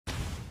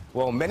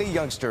Well, many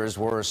youngsters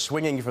were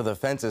swinging for the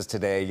fences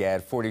today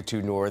at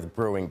 42 North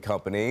Brewing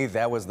Company.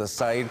 That was the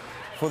site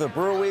for the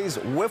Brewery's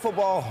Wiffle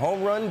Ball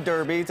Home Run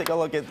Derby. Take a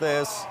look at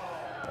this.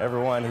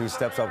 Everyone who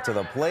steps up to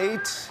the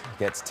plate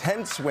gets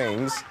 10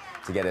 swings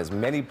to get as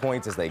many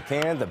points as they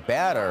can. The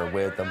batter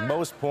with the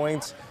most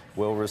points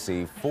will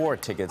receive 4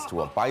 tickets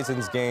to a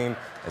Bison's game,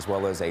 as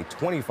well as a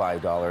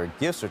 $25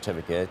 gift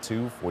certificate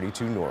to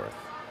 42 North.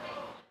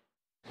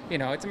 You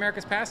know, it's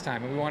America's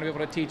pastime, and we want to be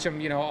able to teach them,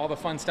 you know, all the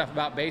fun stuff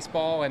about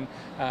baseball, and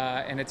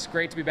it's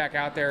great to be back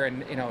out there,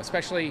 and you know,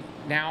 especially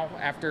now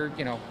after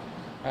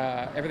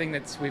everything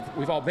that's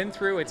we've all been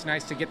through. It's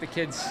nice to get the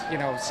kids, you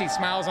know, see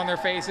smiles on their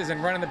faces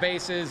and running the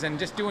bases and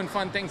just doing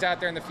fun things out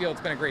there in the field.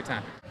 It's been a great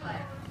time.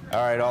 All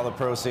right, all the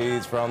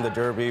proceeds from the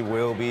Derby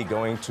will be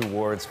going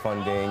towards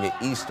funding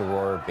East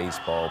Aurora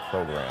Baseball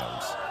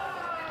programs.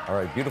 All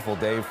right, beautiful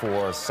day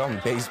for some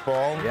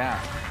baseball.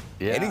 Yeah.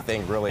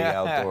 Anything really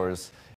outdoors.